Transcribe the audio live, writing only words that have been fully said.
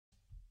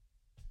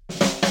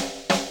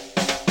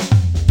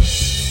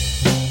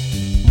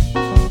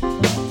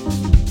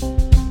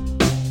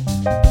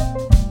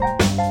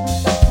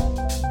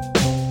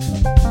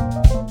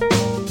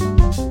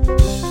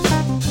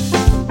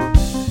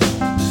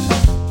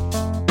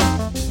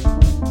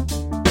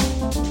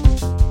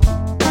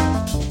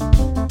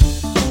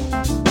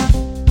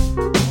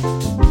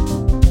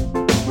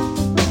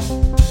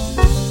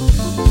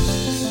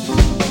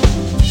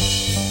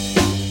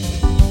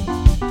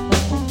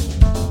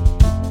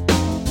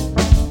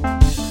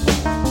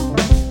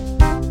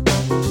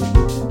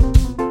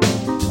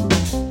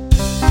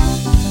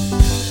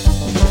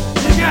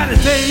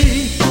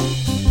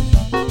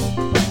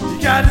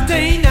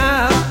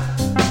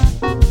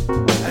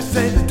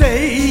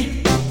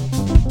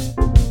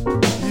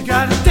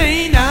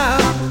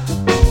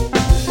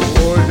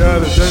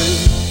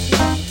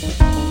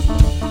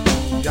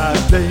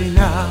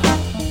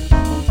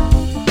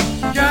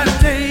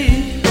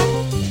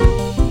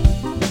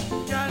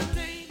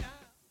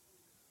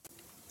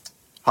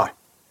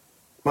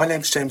My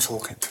name's James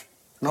Hawkins,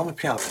 and I'm a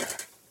piano player.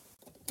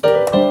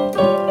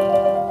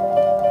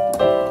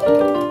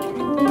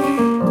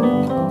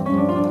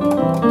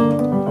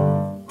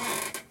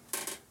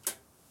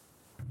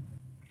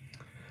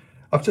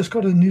 I've just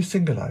got a new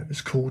single out.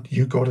 It's called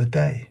You Got a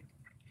Day.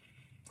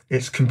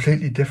 It's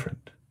completely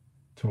different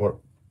to what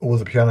all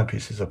the piano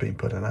pieces I've been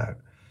putting out.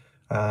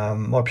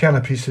 My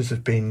piano pieces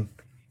have been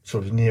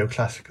sort of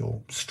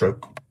neoclassical,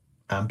 stroke,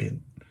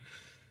 ambient.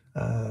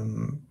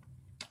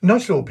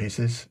 Nice little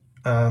pieces,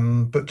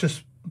 but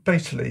just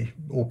basically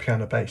all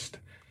piano based.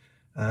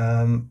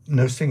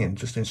 No singing,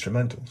 just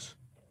instrumentals.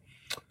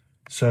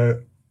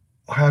 So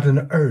I had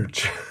an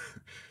urge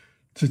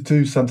to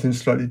do something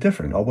slightly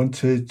different. One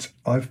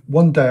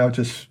day I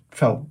just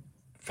felt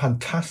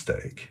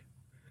fantastic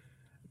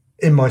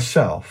in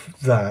myself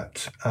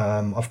that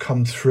I've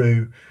come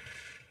through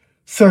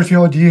 30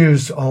 odd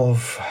years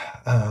of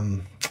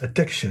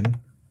addiction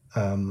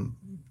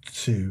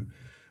to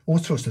all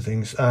sorts of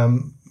things,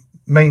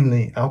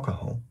 mainly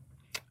alcohol,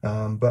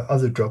 but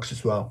other drugs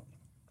as well.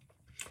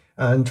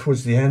 And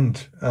towards the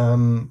end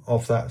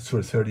of that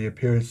sort of 30-year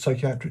period,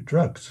 psychiatric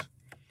drugs.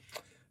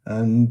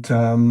 And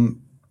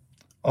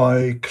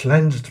I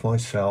cleansed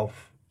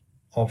myself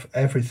of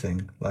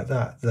everything like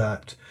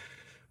that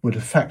would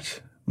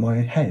affect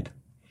my head.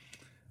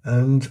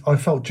 And I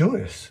felt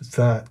joyous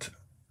that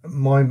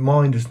my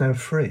mind is now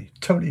free,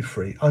 totally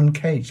free,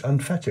 uncaged,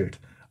 unfettered,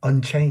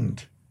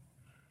 unchained.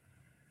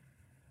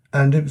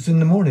 And it was in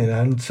the morning,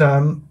 and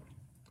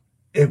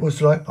it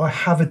was like, I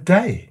have a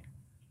day.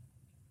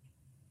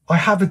 I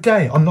have a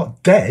day. I'm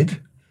not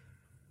dead.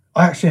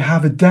 I actually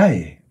have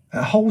a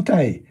whole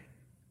day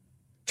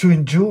to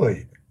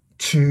enjoy,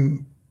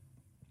 to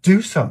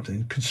do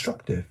something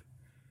constructive,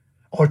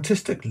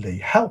 artistically,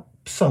 help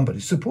somebody,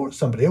 support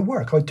somebody at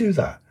work. I do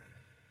that.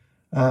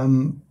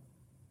 And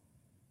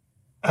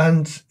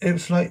it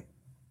was like,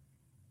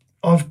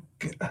 I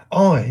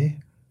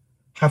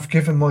have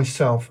given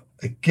myself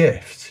a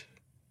gift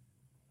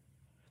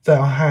that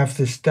I have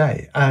this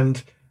day,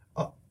 and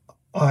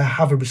I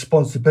have a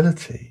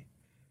responsibility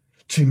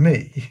to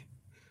me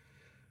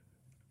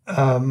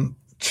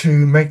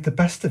to make the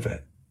best of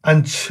it,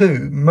 and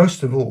to,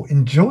 most of all,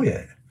 enjoy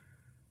it.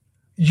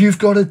 You've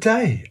got a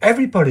day.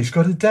 Everybody's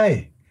got a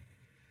day.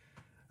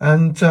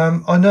 And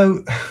I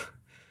know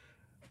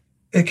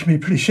it can be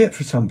pretty shit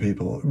for some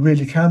people. It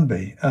really can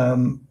be.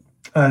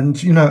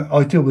 And, you know,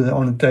 I deal with it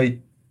on a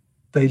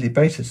daily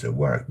basis at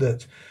work,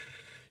 that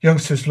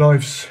youngsters'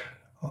 lives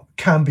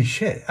can be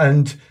shit.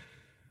 And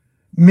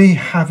me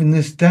having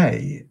this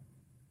day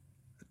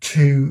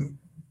to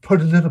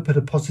put a little bit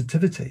of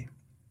positivity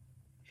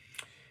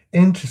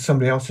into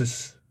somebody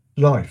else's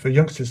life, a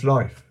youngster's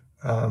life.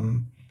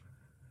 And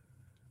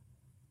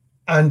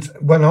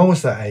when I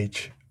was that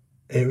age,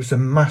 it was a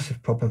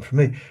massive problem for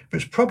me,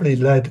 which probably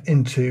led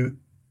into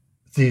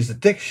these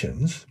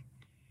addictions.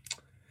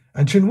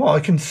 And do you know what?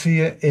 I can see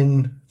it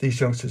in these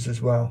youngsters as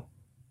well,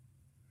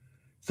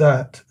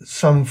 that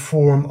some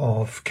form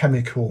of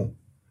chemical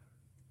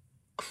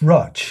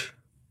crutch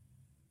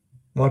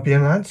might be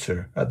an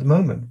answer at the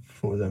moment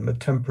for them, a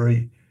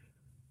temporary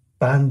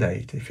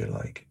band-aid, if you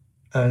like.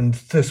 And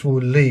this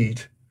will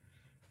lead,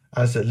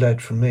 as it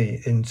led for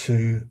me,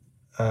 into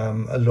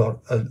a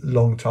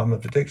long time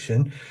of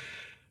addiction.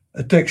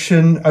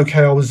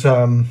 Okay, I was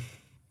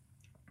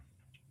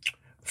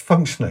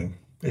functioning,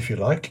 if you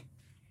like,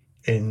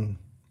 in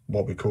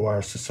what we call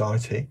our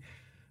society,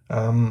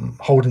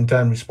 holding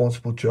down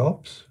responsible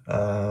jobs,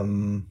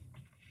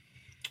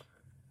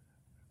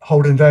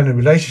 holding down a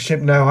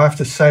relationship. Now, I have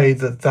to say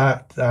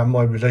that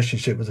my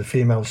relationship with the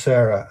female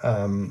Sarah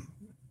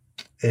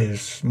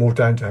is more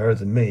down to her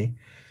than me.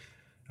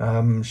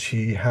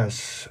 She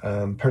has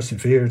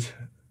persevered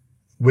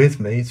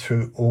with me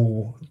through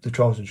all the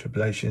trials and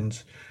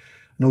tribulations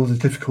and all the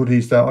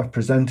difficulties that I've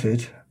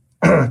presented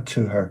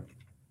to her.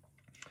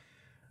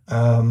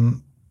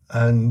 I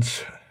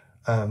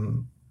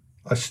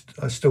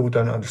still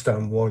don't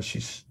understand why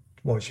she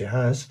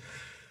has.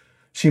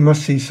 She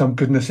must see some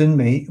goodness in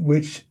me,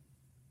 which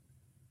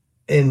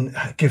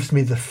gives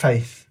me the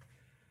faith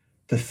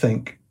to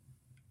think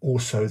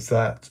also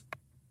that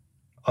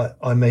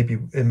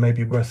it may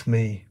be worth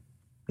me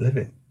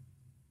living,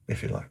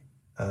 if you like,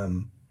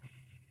 and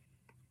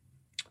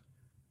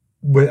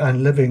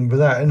living with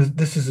that. And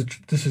this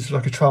is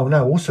like a trial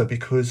now, also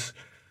because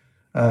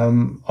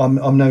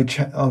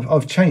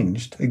I've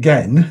changed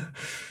again.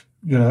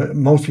 You know,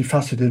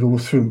 multifaceted all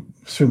through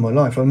my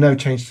life. I've now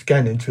changed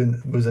again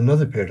with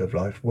another period of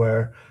life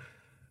where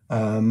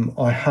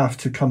I have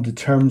to come to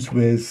terms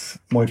with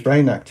my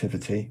brain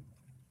activity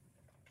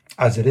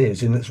as it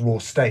is in its raw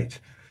state.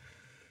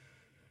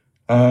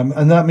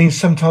 And that means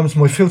sometimes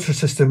my filter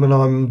system, when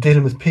I'm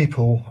dealing with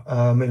people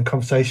in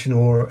conversation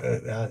or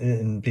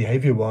in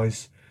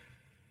behaviour-wise,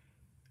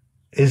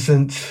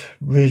 isn't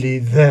really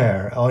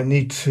there. I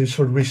need to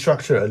sort of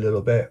restructure it a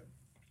little bit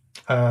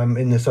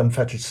in this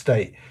unfettered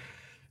state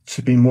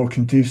to be more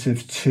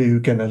conducive to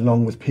getting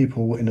along with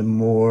people in a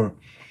more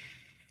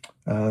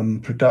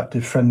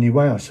productive, friendly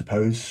way, I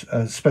suppose,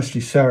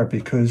 especially Sarah,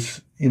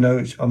 because,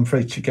 I'm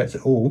afraid she gets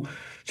it all.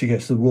 She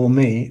gets the raw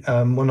me.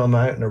 When I'm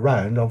out and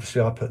around,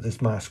 obviously I put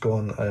this mask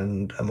on,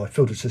 and my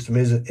filter system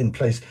is in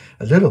place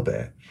a little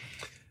bit.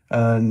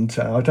 And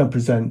I don't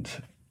present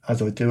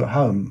as I do at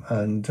home.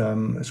 And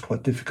it's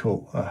quite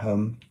difficult at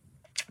home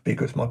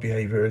because my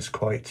behaviour is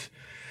quite,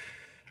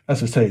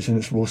 as I say, it's in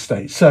its raw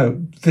state. So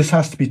this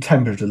has to be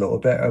tempered a little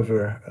bit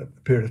over a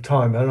period of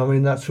time. And I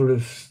mean, that sort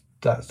of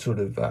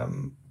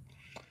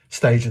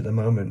stage at the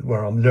moment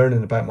where I'm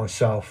learning about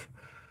myself,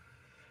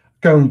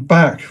 going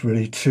back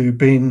really to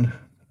being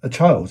a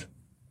child.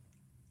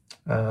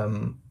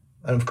 And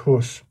of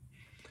course,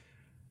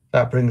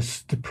 that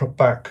brings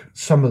back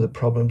some of the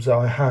problems that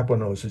I had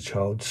when I was a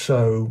child.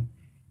 So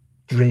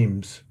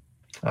dreams,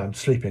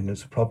 sleeping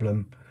is a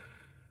problem.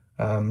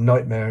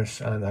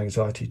 Nightmares and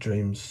anxiety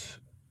dreams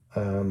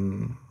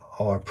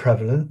are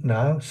prevalent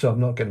now, so I'm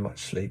not getting much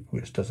sleep,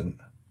 which doesn't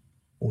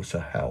also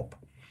help.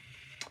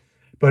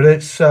 But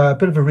it's a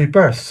bit of a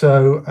rebirth,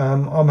 so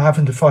I'm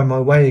having to find my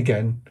way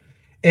again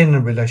in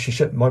a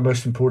relationship. My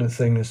most important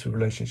thing is the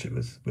relationship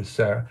with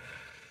Sarah,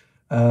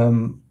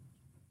 and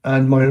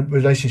my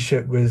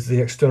relationship with the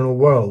external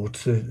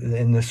world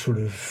in this sort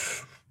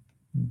of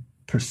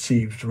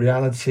perceived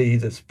reality,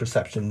 this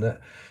perception that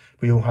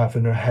we all have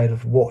in our head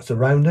of what's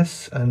around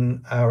us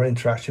and our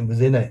interaction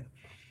within it,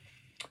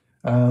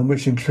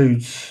 which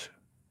includes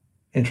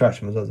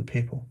interaction with other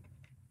people.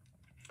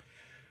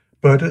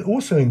 But it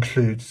also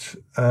includes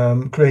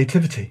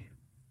creativity.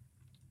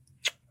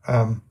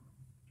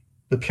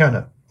 The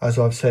piano, as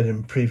I've said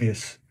in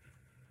previous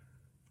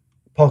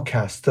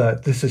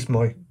podcasts, this is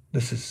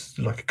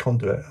like a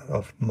conduit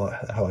of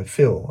how I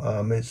feel.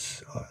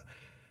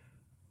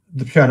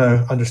 The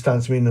piano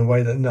understands me in a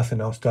way that nothing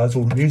else does,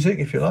 or music,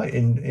 if you like,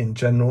 in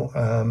general.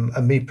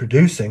 And me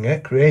producing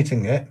it,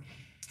 creating it,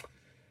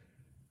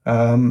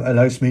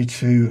 allows me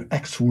to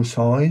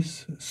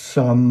exorcise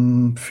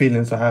some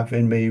feelings I have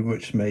in me,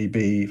 which may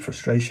be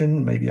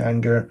frustration, maybe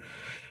anger,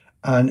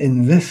 and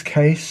in this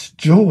case,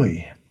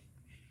 joy.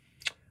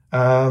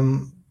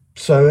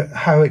 So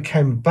how it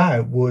came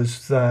about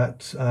was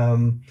that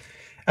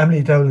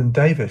Emily Dolan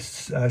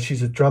Davis,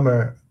 she's a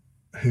drummer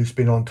who's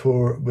been on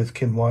tour with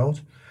Kim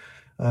Wilde.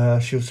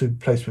 She also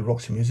plays with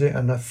Roxy Music,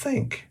 and I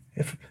think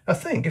if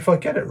I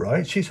get it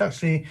right, she's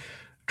actually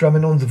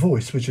drumming on The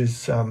Voice, which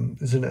is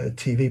isn't it a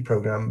TV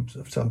program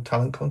of some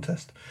talent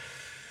contest,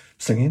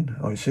 singing,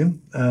 I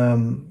assume,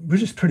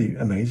 which is pretty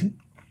amazing.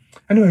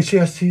 Anyway, she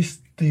has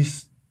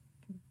these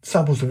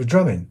samples of her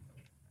drumming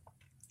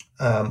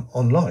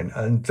online,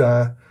 and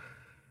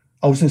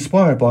I was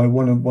inspired by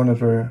one of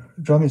her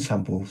drumming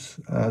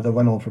samples that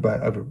went on for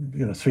about over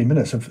 3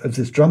 minutes of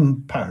this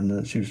drum pattern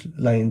that she was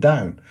laying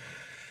down,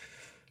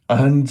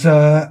 and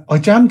I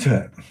jammed to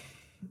it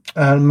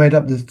and made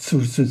up this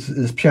sort of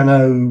this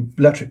piano,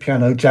 electric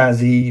piano,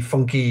 jazzy,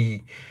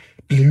 funky,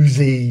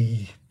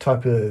 bluesy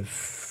type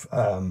of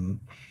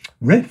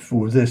riff,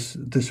 or this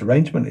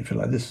arrangement, if you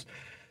like, this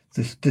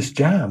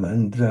jam,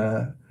 and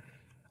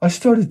I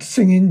started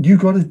singing "You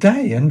Got a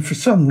Day," and for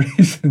some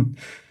reason,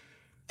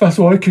 that's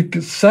all I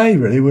could say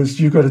really was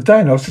 "You Got a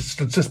Day," and I was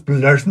just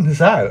blurting this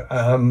out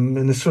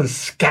in this sort of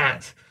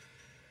scat.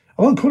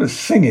 I won't call it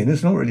singing.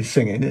 It's not really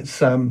singing.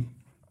 It's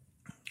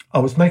I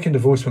was making the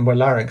voice with my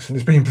larynx, and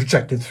it's being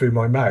projected through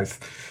my mouth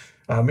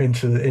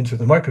into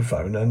the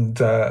microphone, and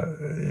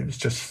it was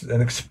just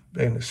an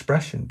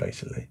expression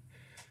basically.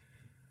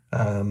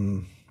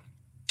 And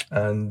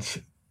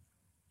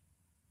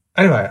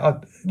anyway,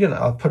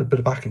 I put a bit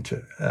of back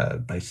into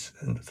bass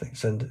and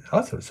things, and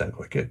I thought it sounded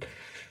quite good.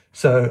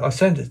 So I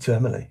sent it to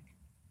Emily.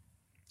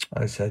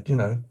 I said,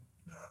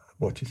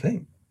 what do you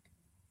think?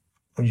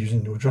 I'm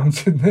using your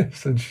drums in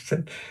this, and she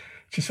said,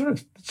 she said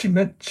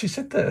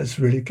that it's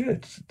really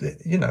good,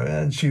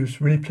 and she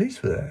was really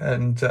pleased with it.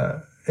 And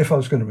if I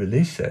was going to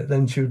release it,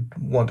 then she would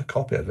want a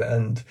copy of it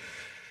and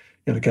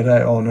get it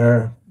out on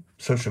her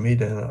social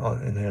media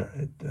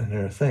in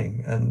her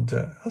thing. And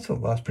I thought,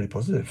 well, that's pretty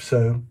positive.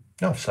 So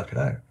I've stuck it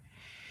out,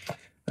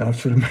 and I've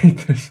sort of made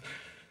this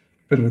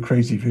bit of a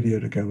crazy video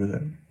to go with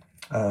it,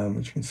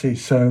 which you can see.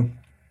 So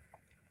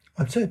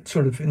I've said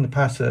sort of in the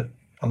past that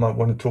I might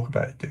want to talk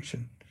about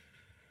addiction.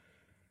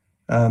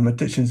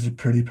 Addiction is a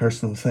pretty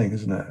personal thing,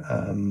 isn't it?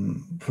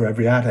 For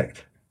every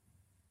addict,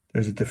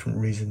 there's a different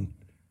reason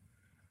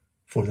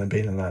for them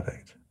being an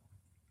addict.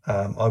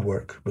 I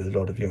work with a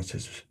lot of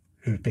youngsters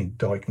who've been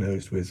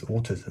diagnosed with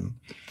autism.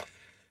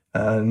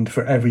 And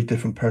for every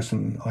different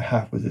person I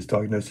have with this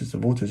diagnosis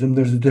of autism,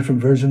 there's a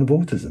different version of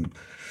autism.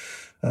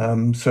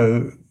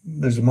 So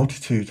there's a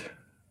multitude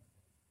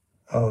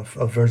of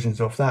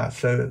versions of that.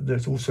 So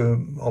there's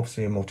also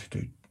obviously a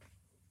multitude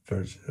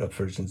of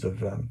versions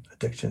of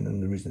addiction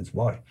and the reasons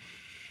why.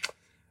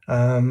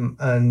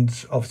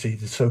 And obviously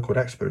the so-called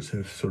experts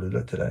who've sort of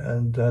looked at it,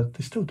 and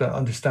they still don't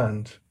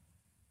understand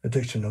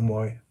addiction and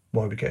why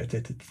we get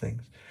addicted to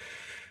things.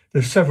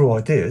 There's several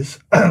ideas.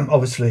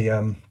 Obviously,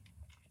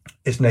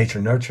 it's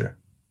nature nurture.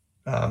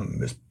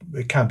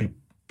 It can be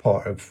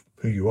part of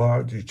who you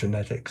are, your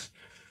genetics.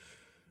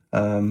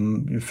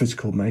 your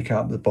physical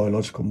makeup, the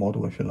biological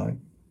model, if you like,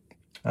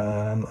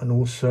 and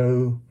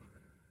also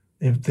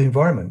the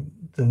environment,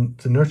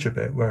 the nurture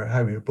bit, where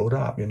how we were brought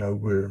up.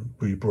 Were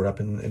you brought up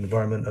in an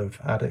environment of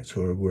addicts,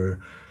 or was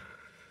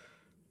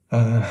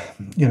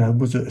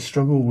it a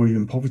struggle? Were you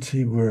in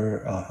poverty?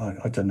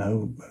 I don't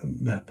know,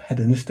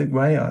 hedonistic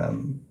way?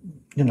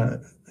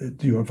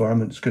 Your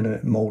environment's going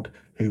to mold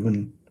who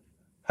and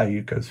how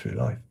you go through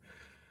life.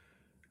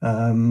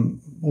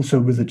 Also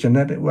with the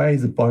genetic way,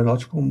 the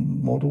biological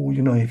model,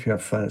 if you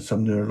have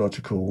some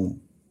neurological,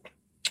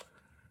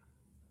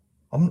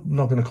 I'm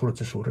not going to call it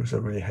disorder because I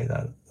really hate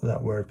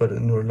that word, but a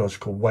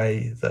neurological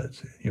way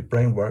that your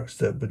brain works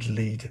that would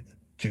lead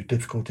to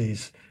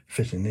difficulties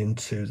fitting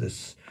into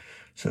this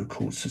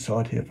so-called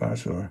society of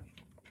ours or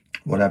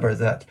whatever,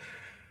 that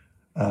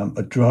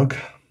a drug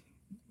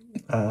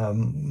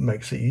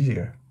makes it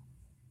easier,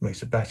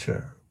 makes it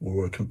better,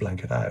 or can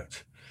blank it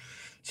out.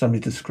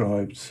 Somebody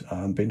described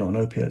being on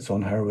opiates,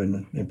 on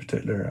heroin in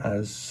particular,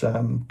 as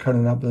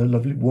curling up with a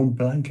lovely warm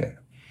blanket.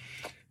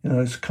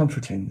 It's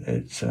comforting.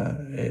 It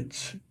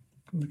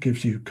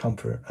gives you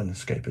comfort and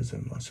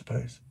escapism, I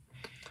suppose.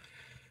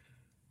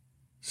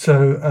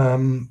 So,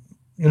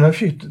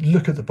 if you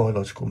look at the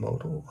biological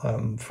model,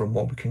 from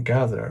what we can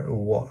gather,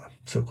 or what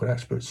so-called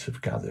experts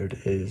have gathered,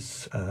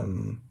 is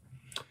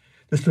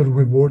this little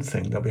reward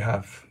thing that we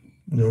have.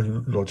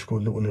 Neurological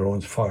little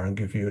neurons fire and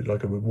give you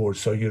like a reward.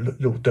 So your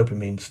little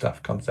dopamine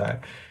stuff comes out,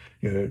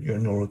 your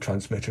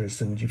neurotransmitters,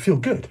 and you feel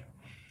good.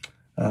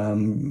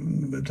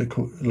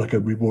 Like a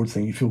reward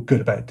thing, you feel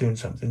good about doing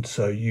something.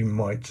 So you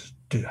might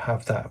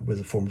have that with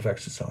a form of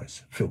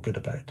exercise. Feel good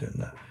about doing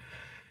that.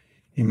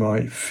 You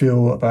might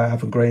feel about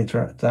having a great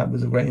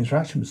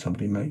interaction with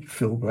somebody. You might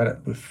feel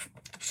better with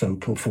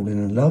so-called falling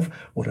in love,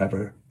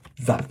 whatever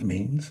that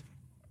means.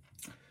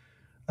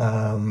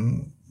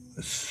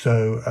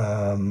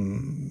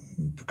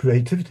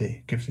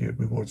 Creativity gives you a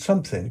reward.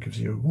 Something gives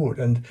you a reward.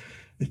 And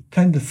you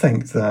tend to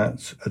think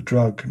that a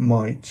drug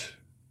might,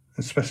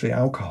 especially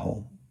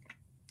alcohol,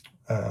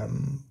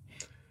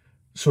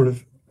 sort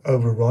of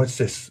overrides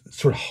this,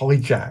 sort of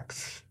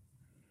hijacks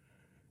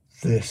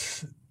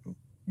this,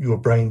 your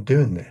brain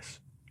doing this.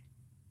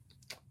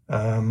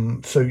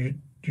 So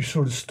you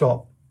sort of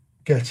stop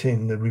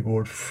getting the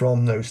reward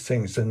from those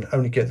things and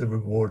only get the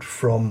reward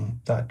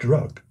from that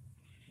drug.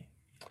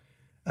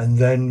 And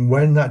then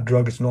when that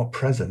drug is not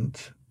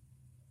present,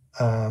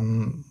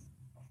 you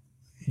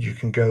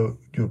can go,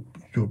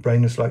 your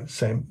brain is like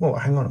saying, well,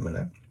 hang on a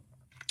minute.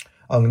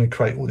 I'm going to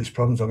create all these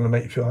problems. I'm going to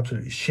make you feel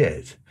absolutely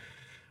shit.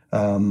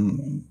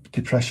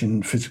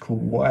 Depression, physical,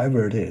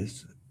 whatever it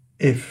is,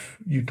 if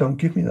you don't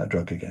give me that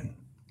drug again.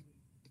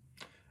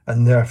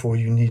 And therefore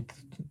you need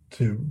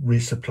to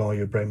resupply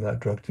your brain with that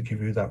drug to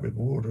give you that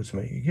reward or to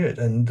make you good.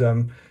 And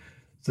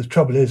the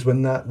trouble is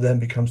when that then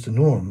becomes the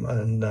norm,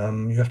 and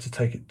you have to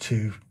take it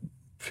to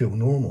feel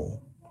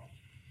normal.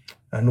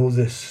 And all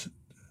this,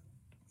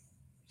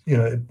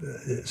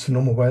 it's a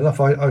normal way of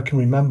life. I can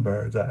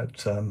remember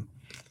that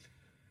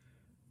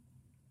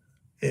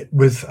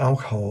with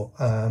alcohol,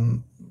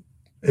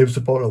 it was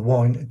a bottle of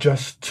wine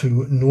just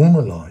to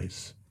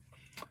normalize.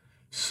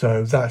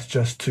 So that's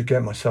just to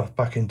get myself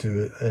back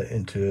into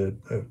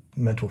a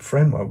mental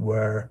framework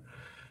where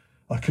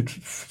I could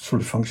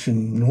sort of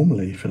function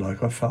normally, if you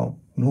like. I felt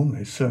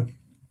normally. So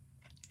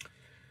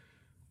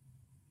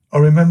I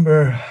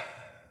remember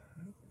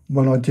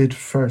when I did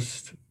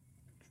first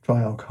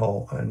try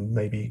alcohol and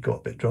maybe got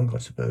a bit drunk, I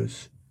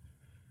suppose,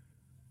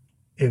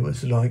 it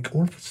was like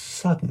all of a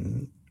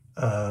sudden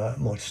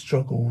my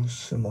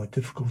struggles and my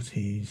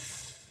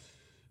difficulties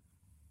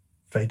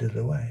faded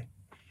away.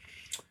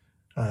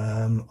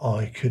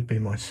 I could be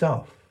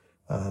myself.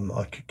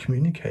 I could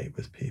communicate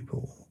with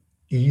people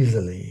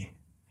easily.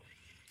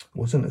 It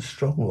wasn't a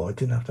struggle. I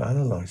didn't have to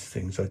analyze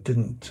things. I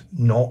didn't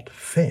not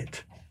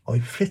fit. I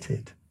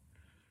fitted.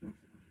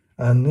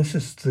 And this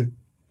is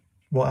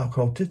what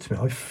alcohol did to me.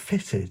 I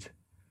fitted.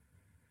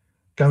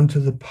 Going to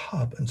the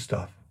pub and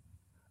stuff.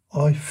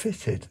 I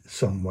fitted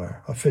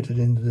somewhere. I fitted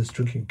into this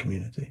drinking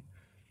community.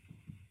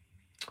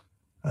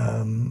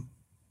 And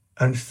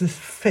it's this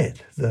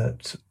fit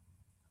that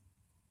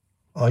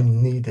I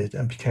needed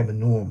and became a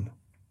norm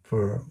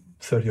for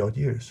 30 odd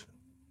years.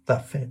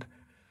 That fit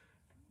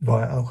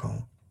via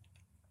alcohol.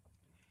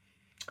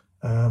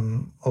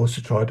 I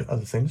also tried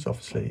other things,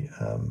 obviously.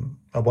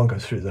 I won't go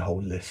through the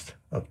whole list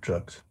of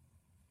drugs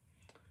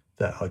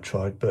that I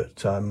tried, but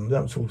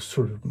that was all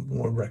sort of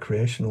more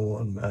recreational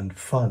and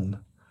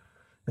fun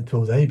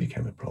until they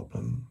became a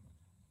problem.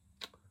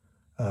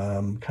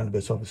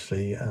 Cannabis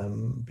obviously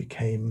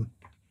became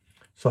a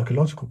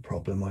psychological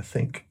problem. I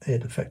think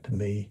it affected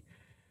me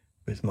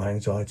with my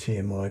anxiety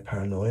and my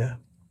paranoia,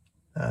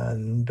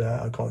 and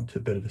I got into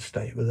a bit of a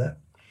state with it,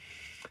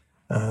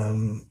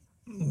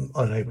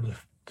 unable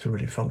to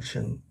really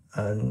function,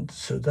 and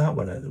so that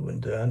went out the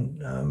window.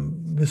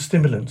 And with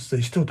stimulants,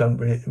 they still don't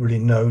really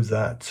know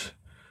that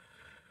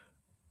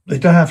they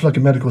don't have like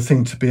a medical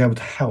thing to be able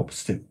to help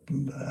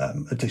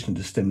addiction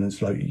to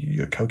stimulants like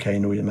your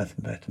cocaine or your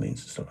methamphetamines and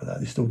stuff like that.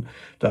 They still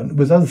don't.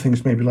 With other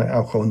things, maybe like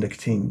alcohol,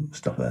 nicotine,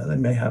 stuff like that, they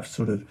may have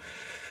sort of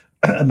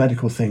a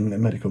medical thing, a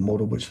medical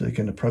model which they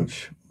can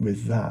approach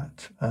with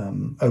that.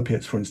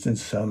 Opiates, for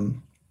instance,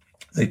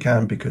 they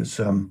can because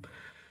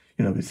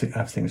we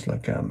have things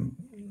like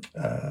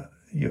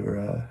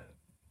your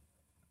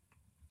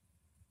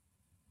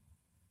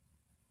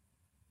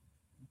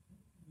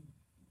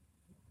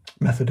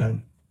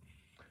methadone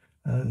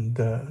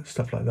and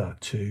stuff like that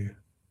to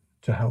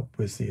help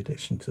with the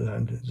addiction to that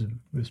and the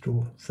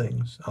withdrawal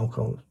things.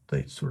 Alcohol,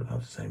 they sort of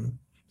have the same.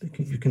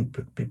 You can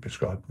be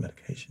prescribed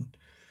medication.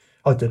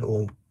 I did it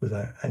all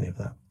without any of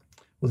that,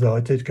 although I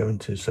did go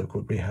into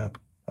so-called rehab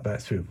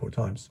about 3 or 4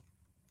 times,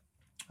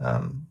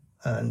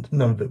 and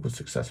none of it was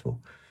successful.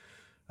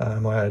 I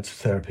had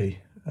therapy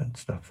and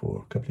stuff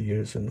for a couple of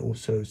years, and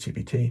also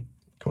CBT,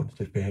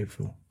 cognitive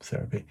behavioural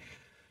therapy,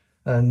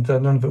 and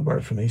none of it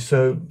worked for me.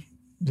 So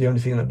the only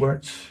thing that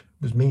worked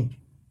was me.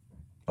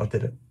 I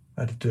did it.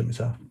 I had to do it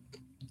myself,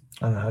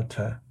 and I had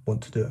to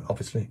want to do it.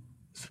 Obviously,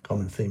 it's a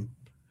common theme.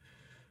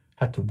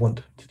 Had to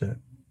want to do it.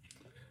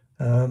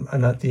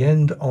 And at the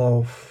end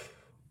of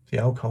the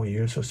alcohol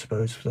years, I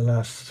suppose, for the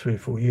last 3 or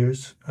 4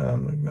 years,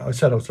 I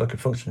said I was like a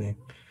functioning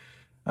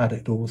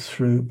addict all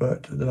through,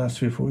 but the last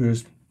 3 or 4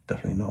 years,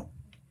 definitely not.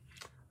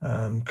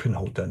 Couldn't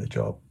hold down a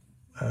job.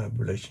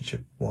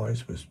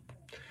 Relationship-wise was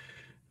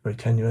very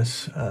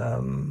tenuous.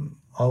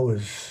 I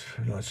was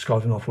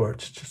skiving off work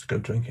to just go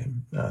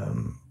drinking.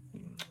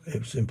 It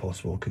was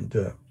impossible. I couldn't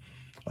do it.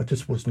 I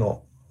just was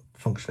not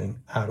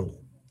functioning at all.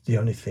 The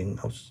only thing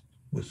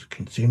was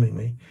consuming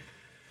me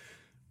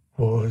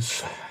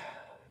was,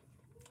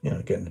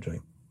 getting a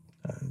drink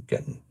and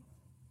getting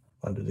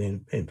under the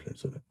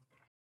influence of it.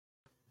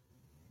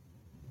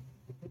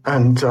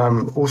 And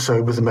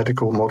also with the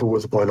medical model,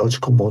 with the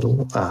biological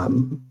model,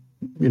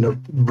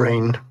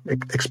 brain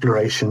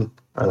exploration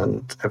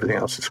and everything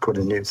else is quite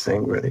a new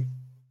thing, really.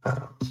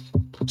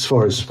 As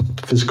far as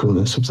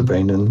physicalness of the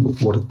brain and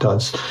what it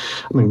does,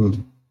 I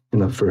mean,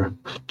 for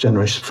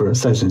generations, for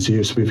thousands of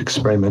years, we've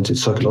experimented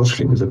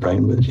psychologically with the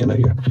brain, with your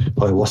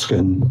ayahuasca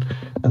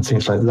and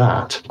things like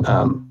that,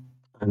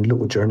 and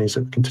little journeys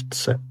that we can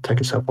take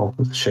ourselves on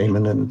with the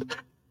shaman and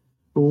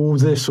all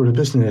this sort of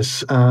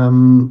business.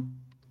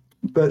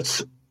 But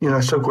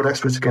so-called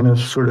experts again have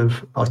sort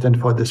of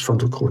identified this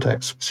frontal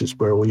cortex, which is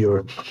where all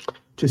your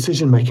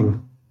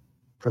decision-making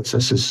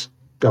processes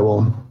go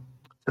on,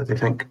 so they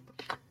think.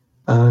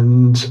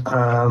 And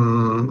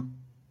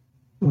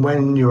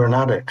when you're an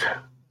addict,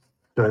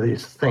 so they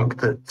think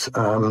that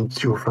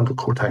your frontal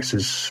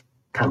cortex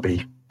can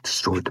be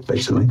destroyed,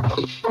 basically.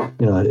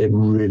 It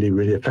really,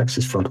 really affects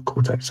this frontal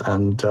cortex,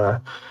 and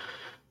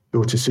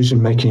your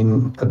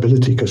decision-making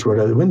ability goes right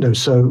out the window.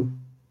 So,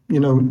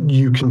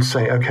 you can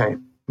say, okay,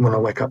 when I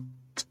wake up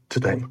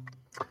today,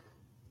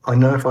 I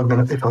know if I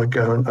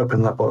go and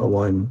open that bottle of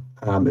wine,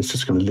 it's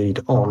just going to lead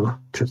on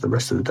to the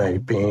rest of the day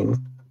being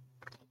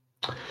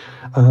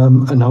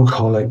an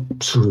alcoholic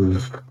sort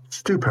of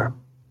stupor.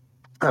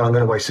 And I'm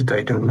going to waste a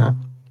day doing that.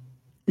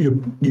 Your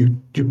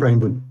brain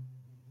would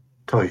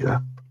tell you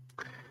that.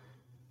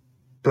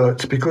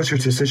 But because your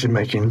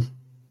decision-making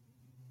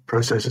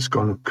process has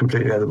gone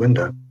completely out the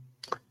window,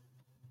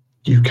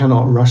 you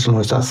cannot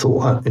rationalize that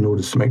thought in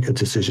order to make a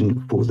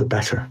decision for the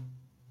better.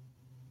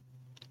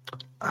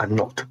 And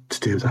not to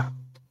do that.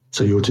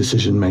 So your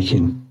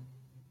decision-making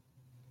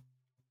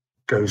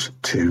goes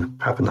to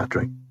having that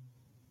drink.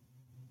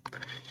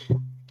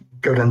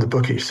 Go down the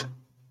bookies.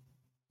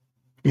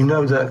 You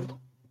know that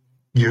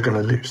you're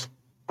going to lose.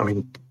 I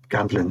mean,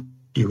 gambling,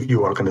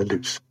 you are going to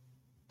lose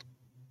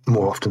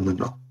more often than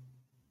not.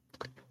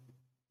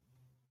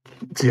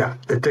 The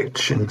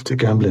addiction to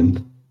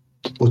gambling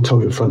will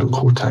tell your frontal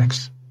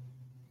cortex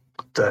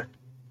that,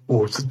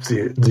 or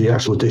the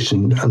actual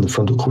addiction and the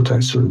frontal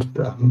cortex sort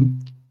of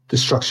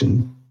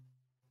destruction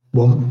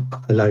won't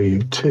allow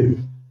you to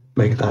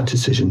make that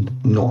decision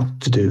not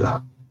to do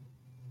that.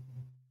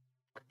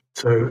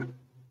 So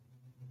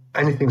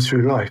anything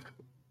through life,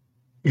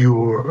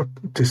 your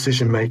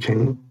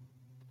decision-making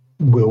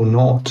will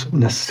not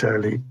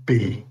necessarily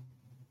be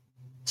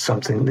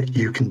something that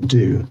you can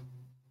do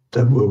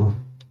that will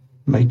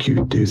make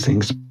you do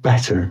things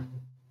better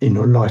in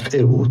your life.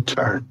 It will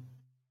turn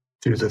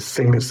to the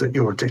things that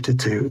you're addicted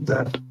to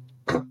that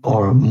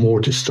are more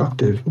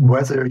destructive,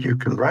 whether you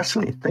can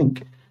rationally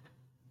think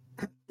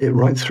it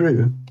right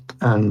through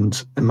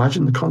and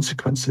imagine the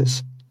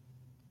consequences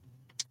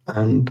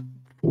and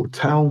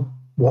foretell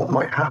what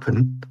might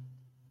happen,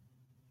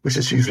 which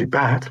is usually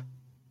bad.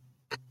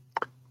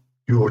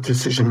 Your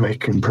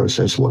decision-making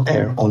process will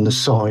err on the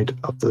side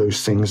of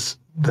those things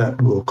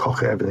that will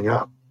cock everything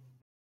up.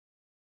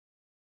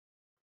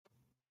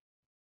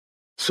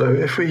 So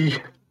if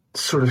we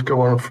sort of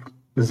go on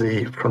with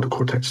the frontal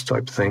cortex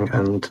type thing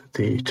and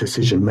the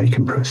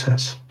decision-making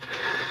process,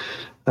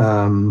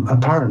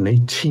 apparently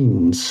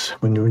teens,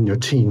 when you're in your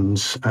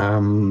teens,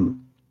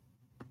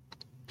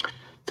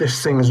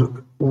 this thing is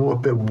all a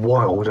bit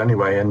wild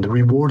anyway, and the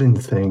rewarding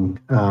thing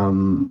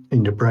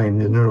in your brain,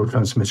 the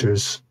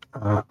neurotransmitters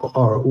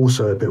are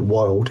also a bit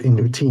wild in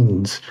your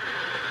teens.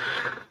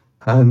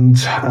 And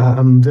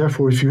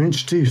therefore, if you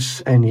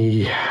introduce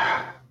any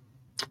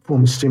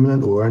form of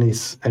stimulant or any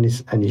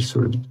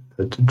sort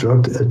of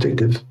drug,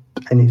 addictive,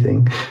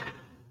 anything,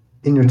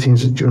 in your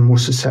teens, you're more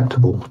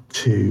susceptible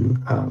to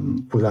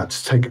for that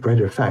to take a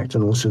greater effect,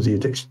 and also the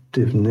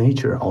addictive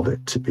nature of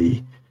it to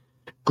be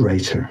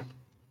greater.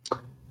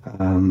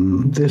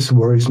 This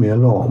worries me a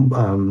lot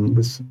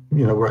with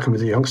working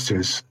with the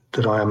youngsters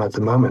that I am at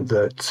the moment.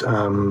 That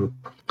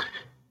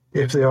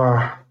if they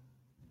are,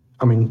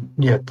 a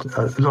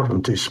lot of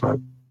them do smoke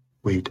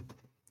weed,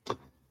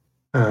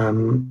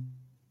 and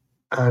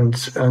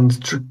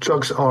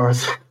drugs are,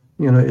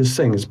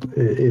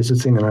 is a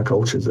thing in our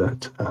culture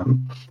that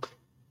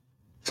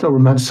it's not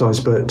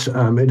romanticized, but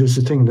it is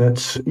a thing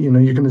that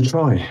you're going to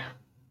try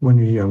when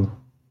you're young.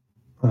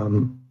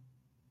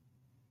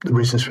 The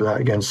reasons for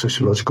that, again,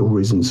 sociological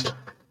reasons,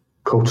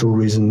 cultural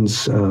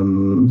reasons,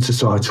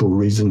 societal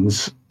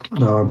reasons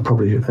are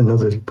probably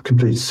another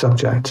complete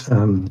subject.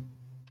 And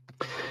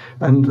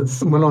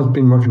when I've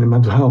been working in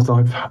mental health,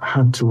 I've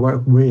had to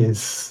work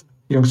with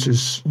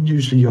youngsters,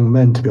 usually young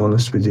men, to be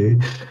honest with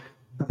you,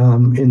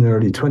 in their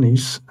early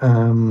 20s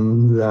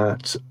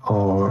that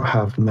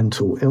have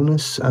mental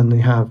illness, and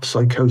they have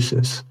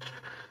psychosis,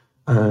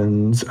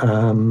 and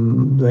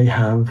they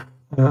have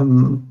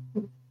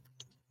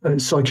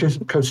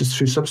psychosis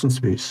through substance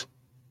abuse,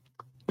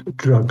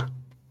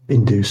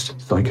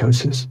 drug-induced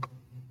psychosis.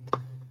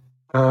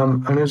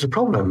 And there's a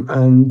problem.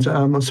 And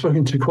I've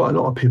spoken to quite a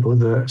lot of people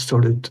that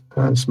started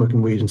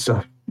smoking weed and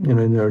stuff, in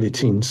their early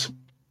teens,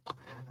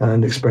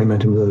 and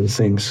experimenting with other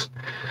things.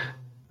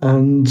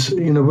 And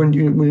when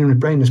your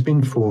brain has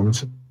been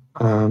formed,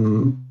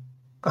 and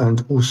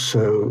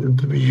also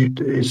the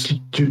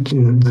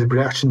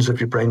reactions of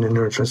your brain and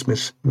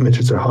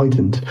neurotransmitters are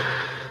heightened.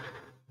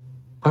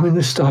 I mean,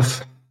 this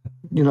stuff,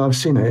 I've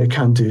seen it. It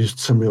can do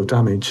some real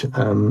damage.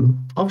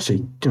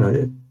 Obviously,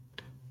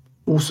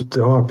 also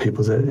there are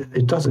people that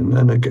it doesn't,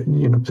 and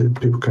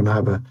people can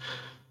have a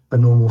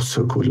normal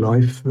so-called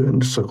life,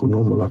 and so-called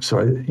normal life.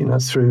 Sorry,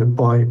 through it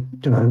by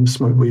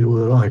smoke weed all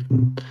their life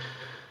and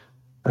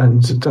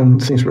done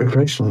things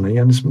recreationally,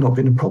 and it's not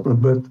been a problem.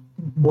 But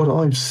what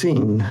I've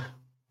seen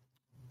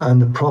and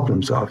the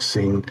problems that I've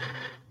seen,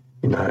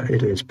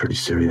 it is pretty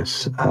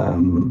serious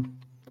and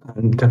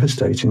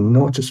devastating,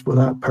 not just for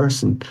that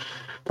person,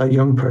 that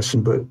young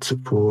person, but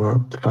for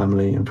the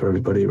family and for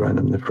everybody around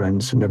them, their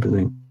friends and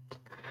everything.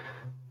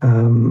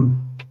 And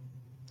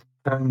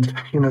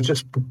you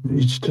just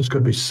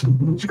got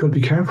to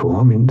be careful.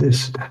 I mean,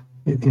 this,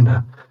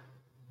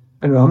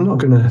 Anyway, I'm not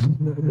going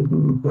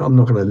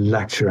to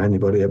lecture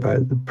anybody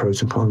about the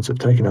pros and cons of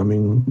taking it. I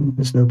mean,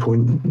 there's no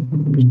point.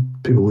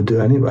 People would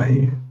do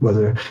anyway,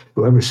 whether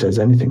whoever says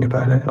anything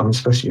about it. I mean,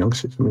 especially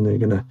youngsters. I mean, they're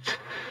going to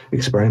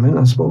experiment.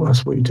 That's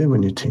what you do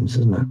when you're teens,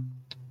 isn't it?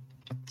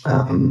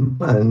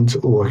 And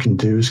all I can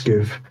do is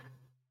give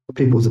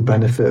people the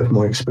benefit of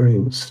my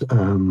experience.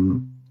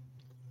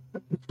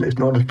 It's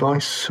not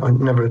advice. I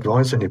never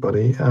advise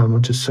anybody. I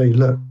just say,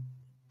 look,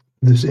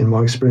 this, in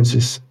my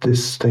experience,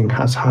 this thing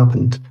has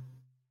happened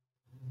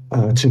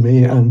to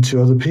me and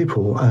to other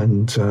people,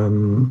 and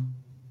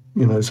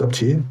it's up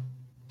to you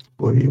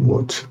what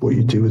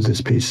you do with this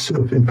piece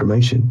of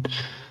information.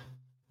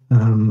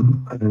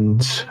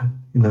 And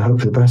hope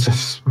for the best.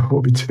 That's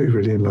what we do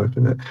really in life,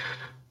 isn't it?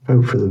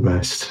 Hope for the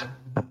best.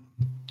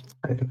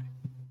 Anyway.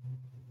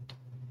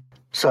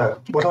 So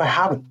what I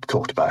haven't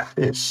talked about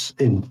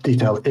in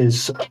detail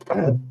is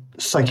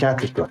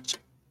psychiatric drugs.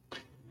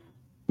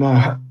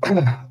 Now,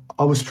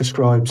 I was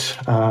prescribed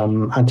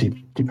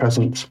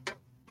antidepressants,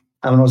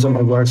 and when I was at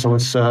my worst, I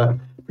was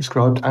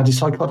prescribed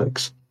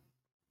antipsychotics.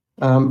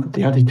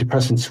 The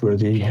antidepressants were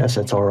the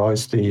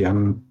SSRIs, the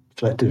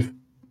selective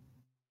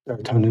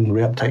serotonin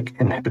reuptake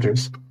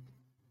inhibitors.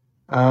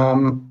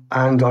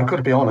 And I've got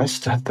to be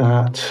honest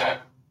that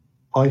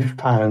I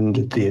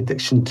found the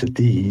addiction to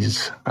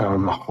these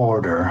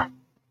harder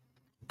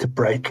to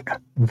break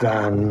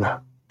than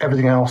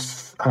everything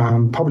else,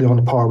 probably on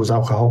a par with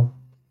alcohol.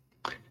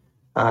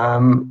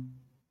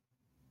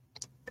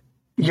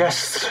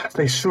 Yes,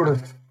 they sort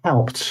of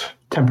helped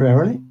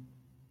temporarily.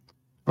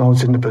 I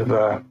was in a bit of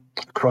a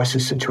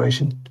crisis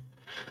situation.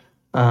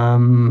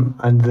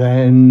 And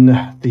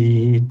then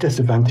the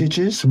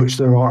disadvantages, which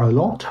there are a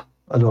lot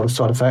of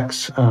side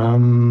effects.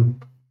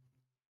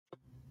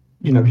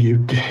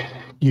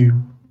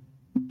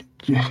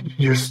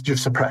 You're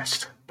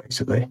suppressed,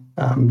 basically.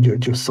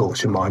 Your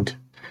thoughts, your mind,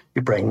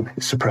 your brain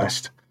is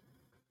suppressed.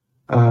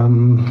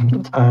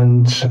 And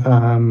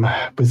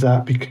with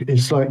that,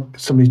 it's like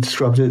somebody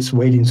described it as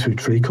wading through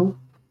treacle,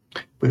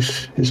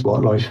 which is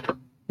what life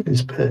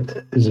is like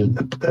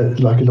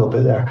a little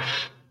bit there.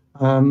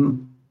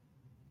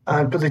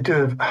 But they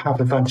do have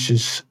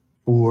advantages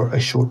for a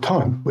short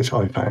time, which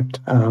I found.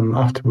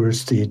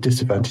 Afterwards, the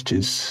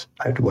disadvantages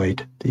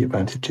outweighed the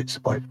advantages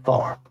by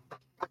far.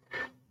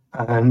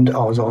 And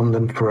I was on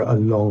them for a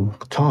long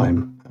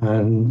time.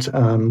 and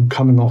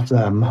coming off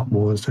them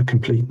was a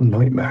complete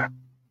nightmare.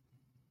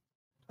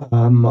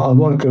 I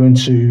won't go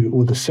into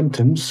all the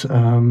symptoms.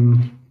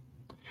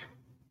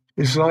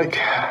 It's like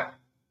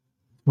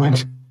when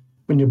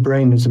your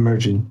brain is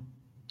emerging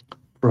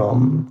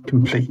from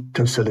complete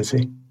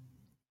docility,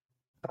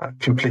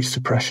 complete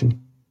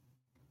suppression.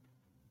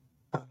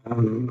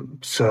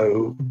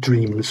 So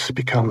dreams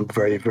become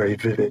very, very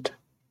vivid.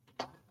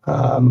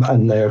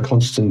 And they are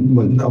constant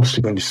when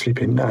you're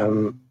sleeping,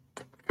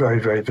 very,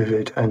 very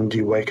vivid, and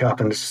you wake up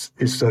and it's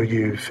as though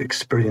you've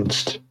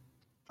experienced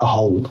a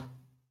whole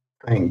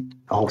thing.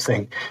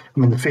 I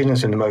mean, the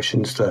feelings and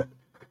emotions that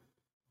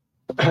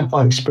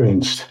I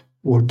experienced,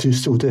 or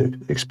still do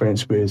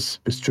experience with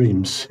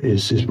dreams,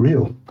 is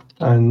real.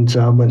 And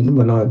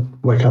when I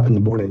wake up in the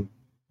morning,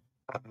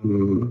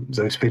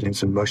 those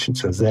feelings and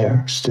emotions are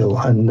there still,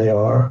 and they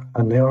are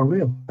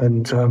real,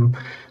 and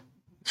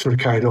sort of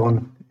carried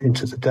on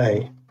into the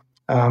day.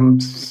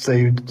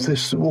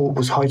 This all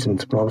was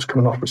heightened when I was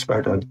coming off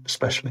risperidone,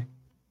 especially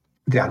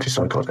the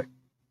antipsychotic,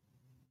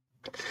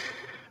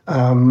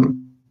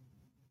 and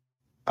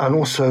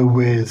also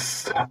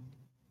with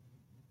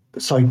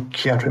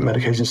psychiatric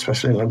medications,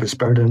 especially like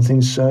risperidone and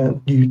things.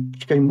 You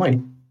gain weight,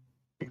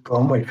 you put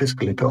on weight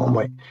physically, put on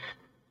weight,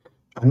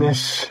 and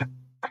this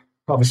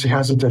obviously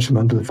has a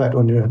detrimental effect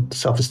on your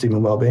self-esteem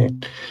and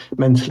well-being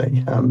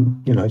mentally.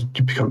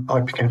 I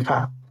became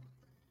fat.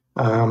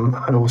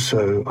 And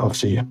also,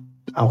 obviously,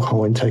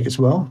 alcohol intake as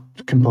well.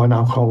 Combine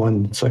alcohol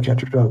and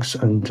psychiatric drugs,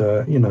 and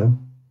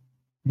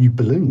you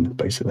balloon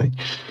basically.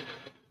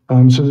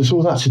 So there's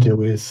all that to deal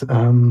with.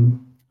 And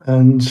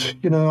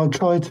I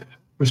tried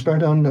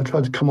risperidone. I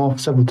tried to come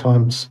off several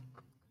times,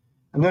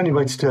 and the only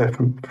way to do it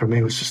for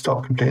me was to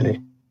stop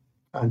completely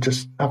and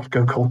just have to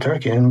go cold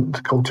turkey. And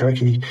the cold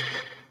turkey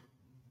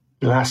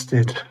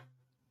lasted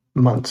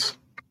months.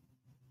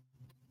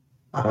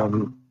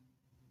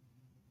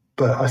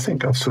 But I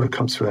think I've sort of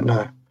come through it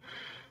now.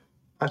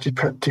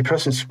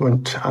 Antidepressants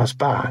weren't as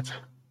bad.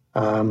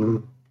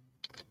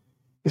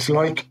 It's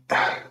like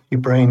your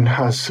brain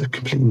has a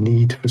complete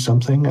need for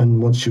something,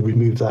 and once you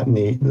remove that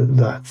need,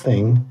 that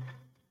thing,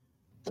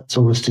 that's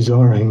all it's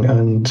desiring,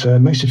 and it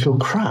makes you feel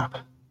crap.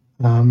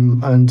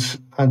 And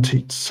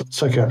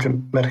anti-psychiatric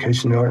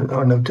medication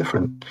are no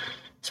different,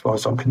 as far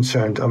as I'm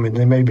concerned. I mean,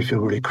 they made me feel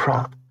really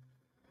crap,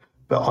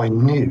 but I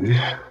knew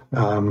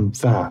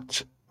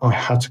that I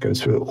had to go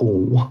through it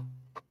all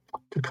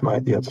to come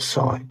out the other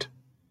side.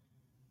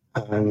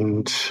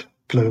 And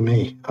blow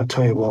me, I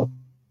tell you what,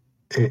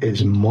 it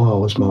is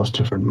miles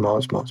different,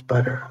 miles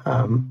better.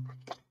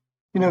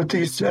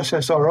 These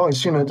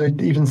SSRIs,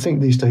 they even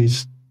think these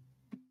days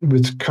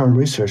with current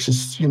research,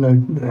 it's,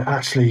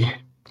 actually,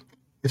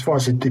 as far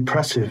as the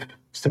depressive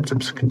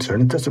symptoms are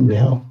concerned, it doesn't really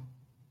help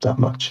that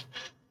much.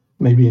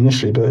 Maybe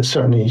initially, but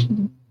certainly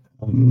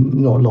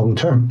not long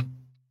term.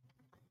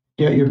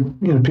 Yeah,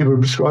 people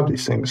prescribe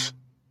these things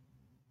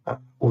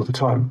all the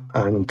time,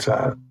 and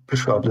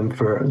prescribe them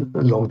for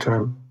long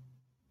term,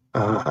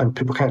 and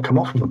people can't come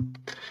off of them.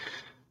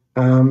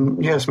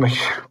 Yes, make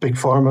big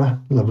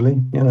pharma,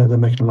 lovely. They're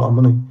making a lot of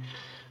money,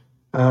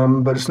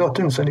 but it's not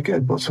doing us any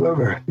good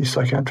whatsoever. These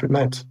psychiatric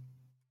meds.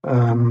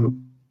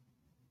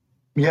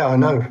 Yeah, I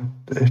know.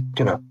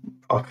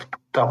 I've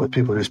dealt with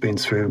people who's been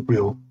through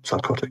real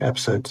psychotic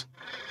episodes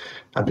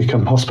and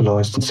become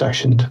hospitalised and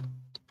sectioned,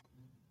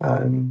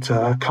 and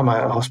come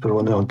out of hospital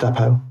and they're on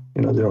depot.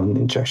 They're on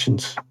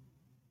injections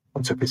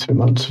once every 3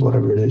 months,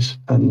 whatever it is,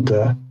 and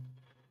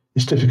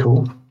it's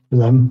difficult for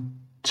them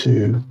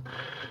to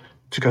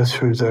go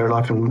through their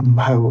life, and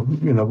how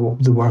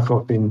what the work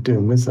I've been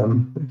doing with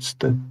them.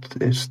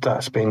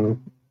 That's been an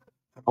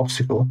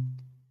obstacle.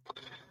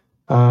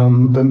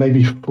 But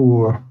maybe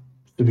for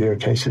severe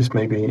cases,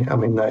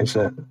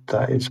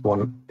 that is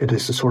one. It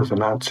is a sort of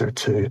an answer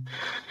to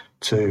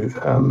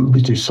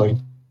reduce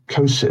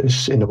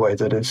psychosis in a way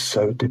that is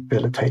so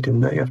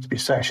debilitating that you have to be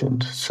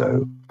sectioned.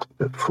 So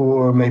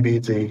for maybe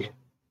the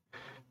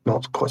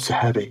not quite so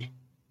heavy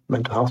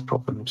mental health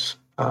problems,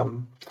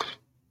 to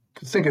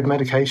think of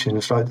medication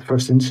as like the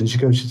first instance, you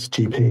go to the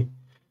GP,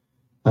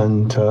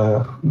 and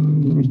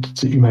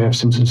you may have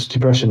symptoms of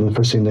depression, and the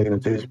first thing they're going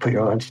to do is put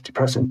you on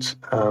antidepressants.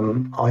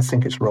 I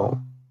think it's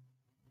wrong.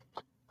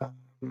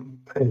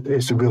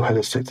 It's a real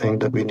holistic thing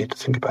that we need to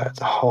think about,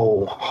 the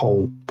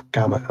whole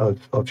gamut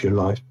of your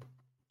life.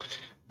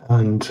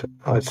 And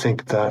I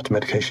think that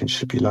medication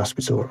should be last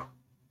resort.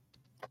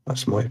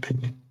 That's my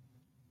opinion.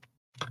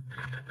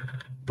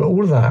 But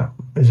all of that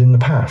is in the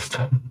past.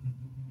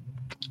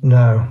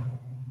 Now,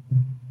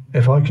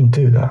 if I can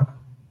do that,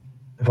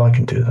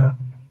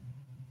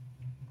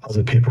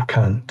 other people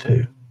can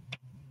too.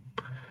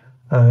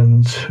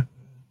 And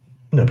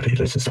nobody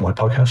listens to my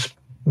podcast.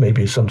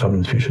 Maybe sometime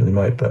in the future they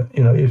might, but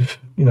if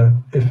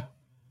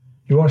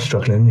you are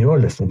struggling, you are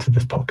listening to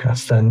this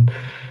podcast, then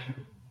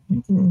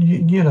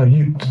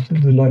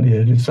the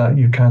likelihood is that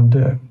you can do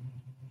it.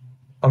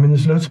 I mean,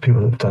 there's loads of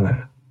people that have done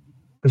it.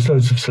 There's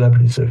loads of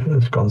celebrities that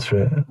have gone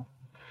through it.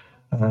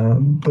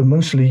 But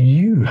mostly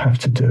you have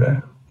to do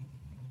it.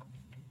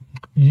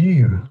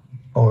 You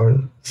are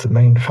the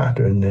main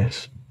factor in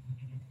this,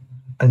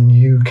 and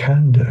you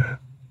can do it.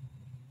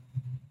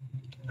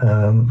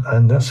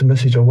 And that's the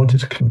message I wanted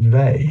to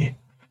convey.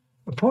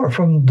 Apart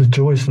from the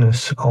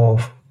joyousness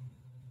of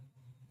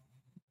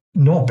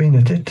not being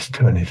addicted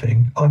to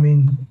anything, I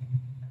mean,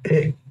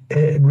 it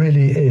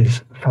really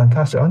is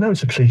fantastic. I know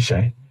it's a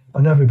cliche.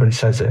 I know everybody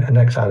says it, an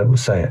ex-addict will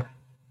say it.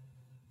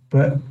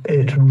 But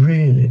it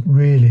really,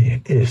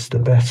 really is the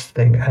best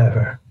thing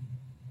ever.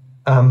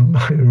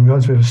 It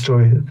reminds me of a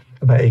story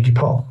about Iggy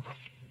Pop,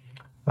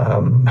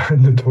 a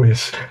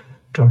notorious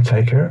drug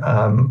taker.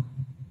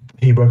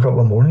 He woke up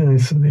one morning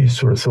and he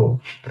sort of thought,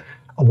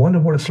 I wonder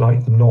what it's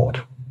like not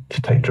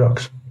to take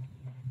drugs.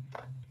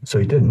 So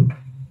he didn't,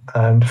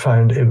 and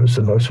found it was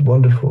the most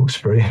wonderful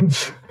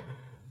experience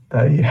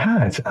that he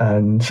had.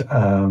 And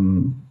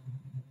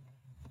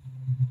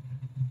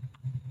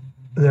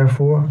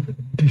therefore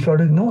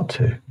decided not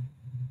to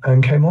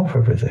and came off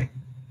everything.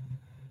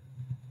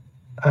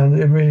 And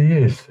it really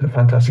is a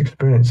fantastic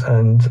experience.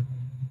 And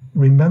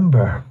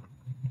remember,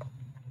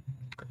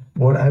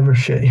 whatever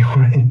shit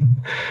you're in,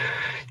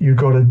 you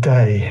got a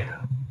day.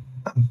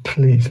 And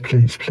please,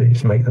 please,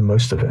 please make the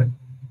most of it.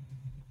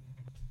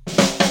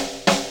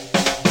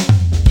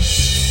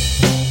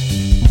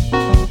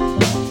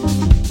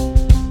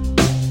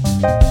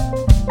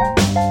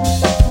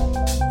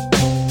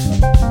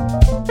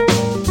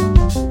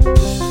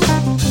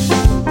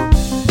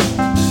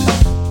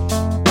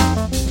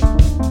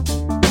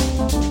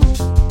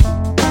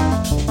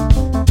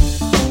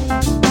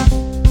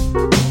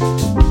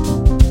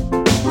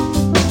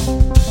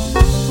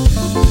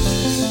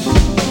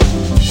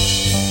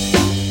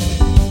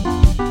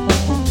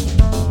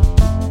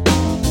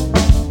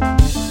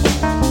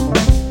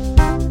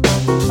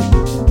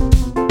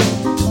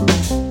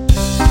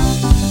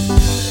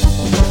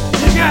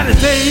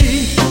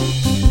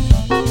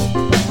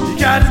 You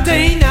got a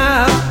day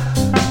now.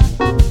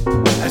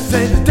 I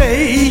say the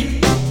day.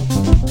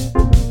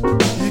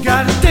 You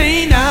got a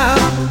day now.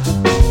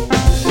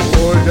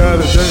 Oh, you got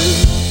a day.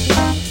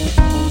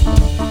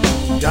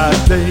 Got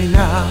a day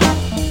now.